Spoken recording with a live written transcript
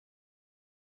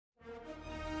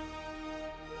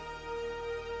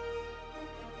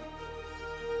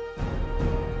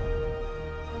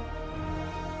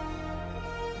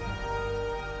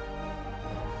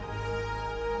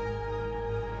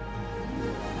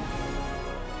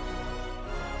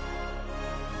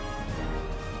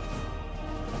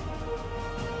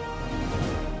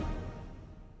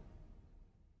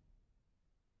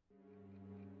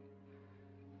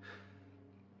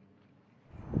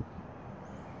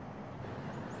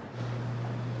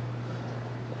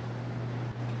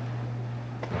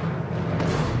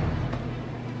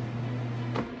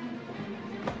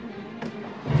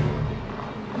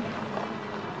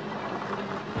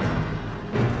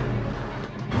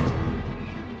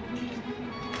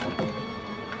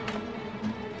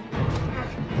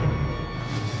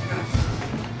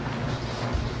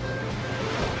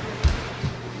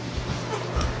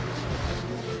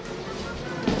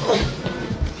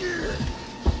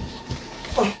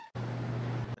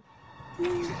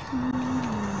Oh,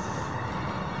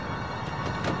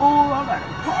 I got a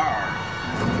car.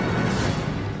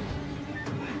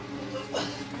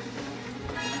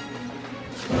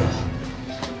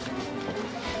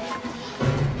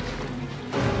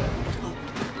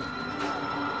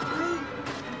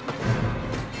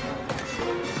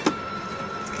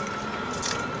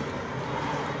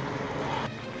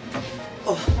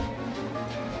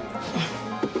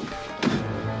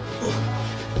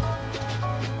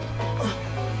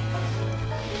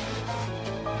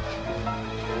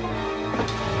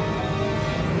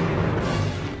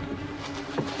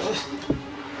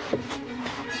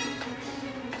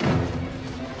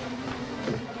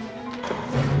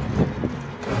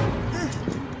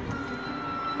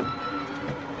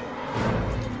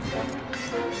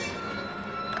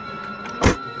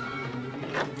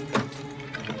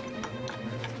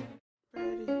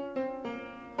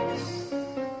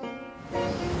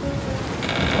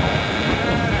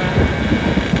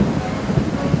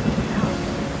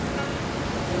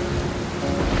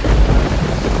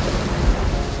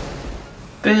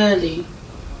 Billy,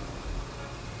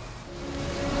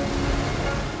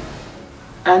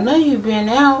 I know you've been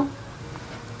out.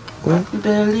 What?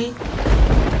 Billy.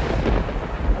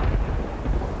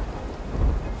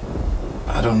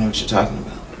 I don't know what you're talking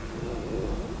about.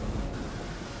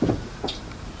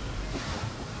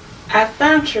 I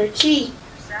found your key.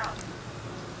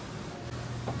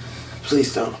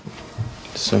 Please don't.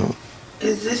 So,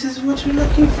 Is this what you're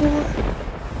looking for?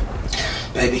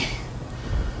 baby,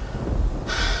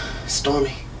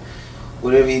 Stormi,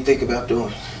 whatever you think about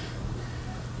doing,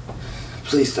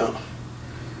 please don't.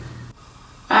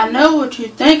 I know what you're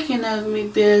thinking of me,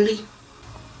 Billy.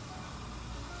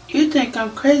 You think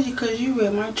I'm crazy because you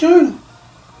read my journal.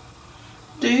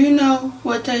 Do you know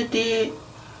what they did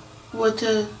with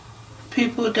the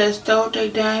people that stole their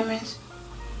diamonds?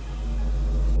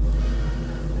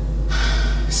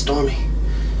 Stormi,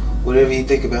 whatever you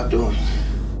think about doing.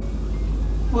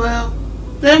 Well,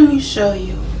 let me show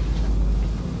you.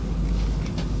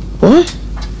 What?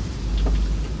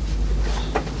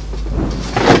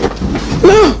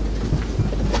 No!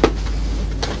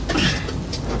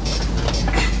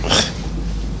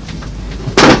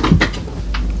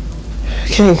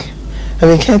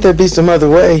 Can't there be some other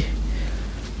way?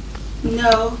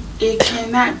 No, it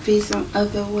cannot be some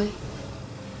other way.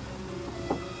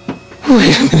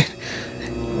 Wait a minute.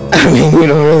 I mean, you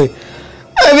don't really...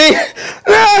 I mean,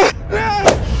 no! No!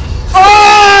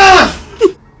 Oh!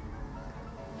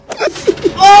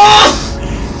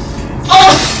 Oh!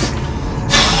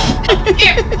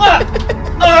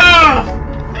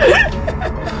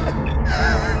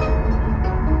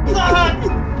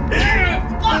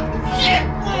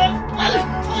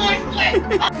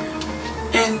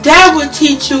 And that will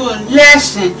teach you a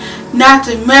lesson not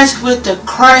to mess with the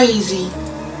crazy.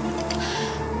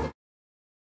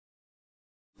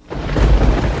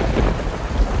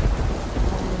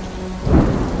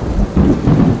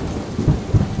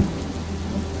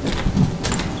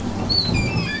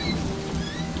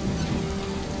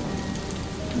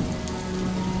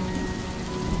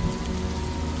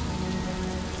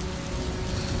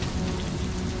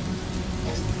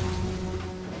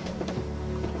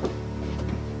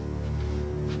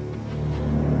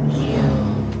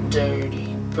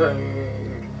 Dirty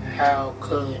bird, how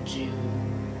could you?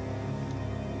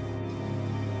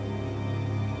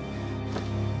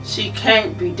 She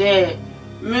can't be dead.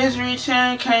 Misery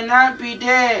Chan cannot be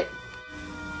dead.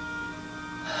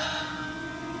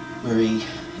 Marie,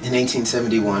 in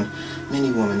 1871,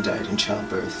 many women died in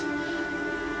childbirth.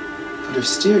 But her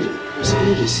spirit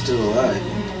is still alive,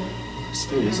 and her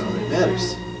spirit is all that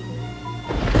matters.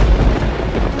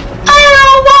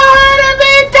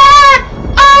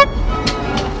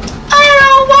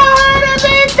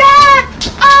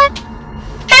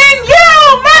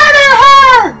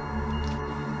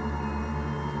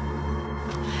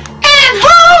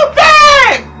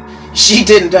 She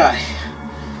didn't die.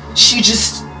 She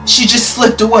just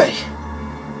slipped away.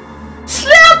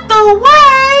 Slipped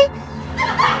away?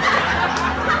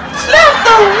 Slipped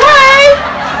away?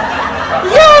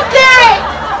 You did it!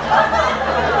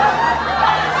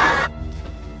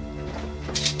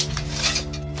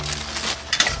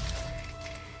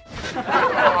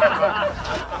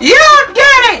 You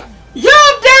did it! You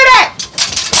did it!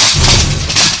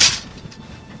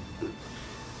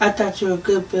 I thought you were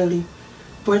good, Billy.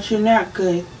 But you're not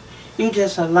good. You're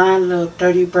just a lying little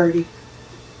dirty birdie.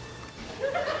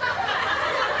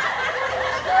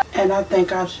 And I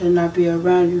think I should not be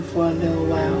around you for a little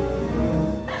while.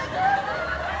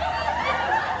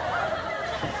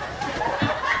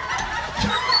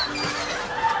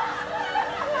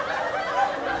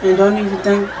 And don't even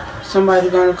think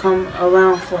somebody's gonna come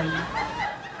around for you.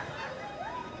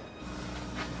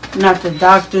 Not the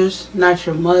doctors, not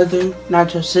your mother,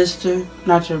 not your sister,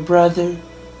 not your brother,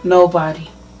 nobody.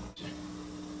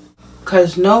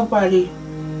 'Cause nobody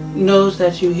knows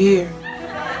that you're here.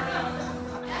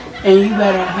 And you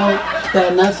better hope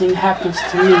that nothing happens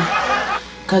to me.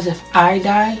 'Cause if I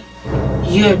die,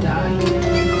 you'll die.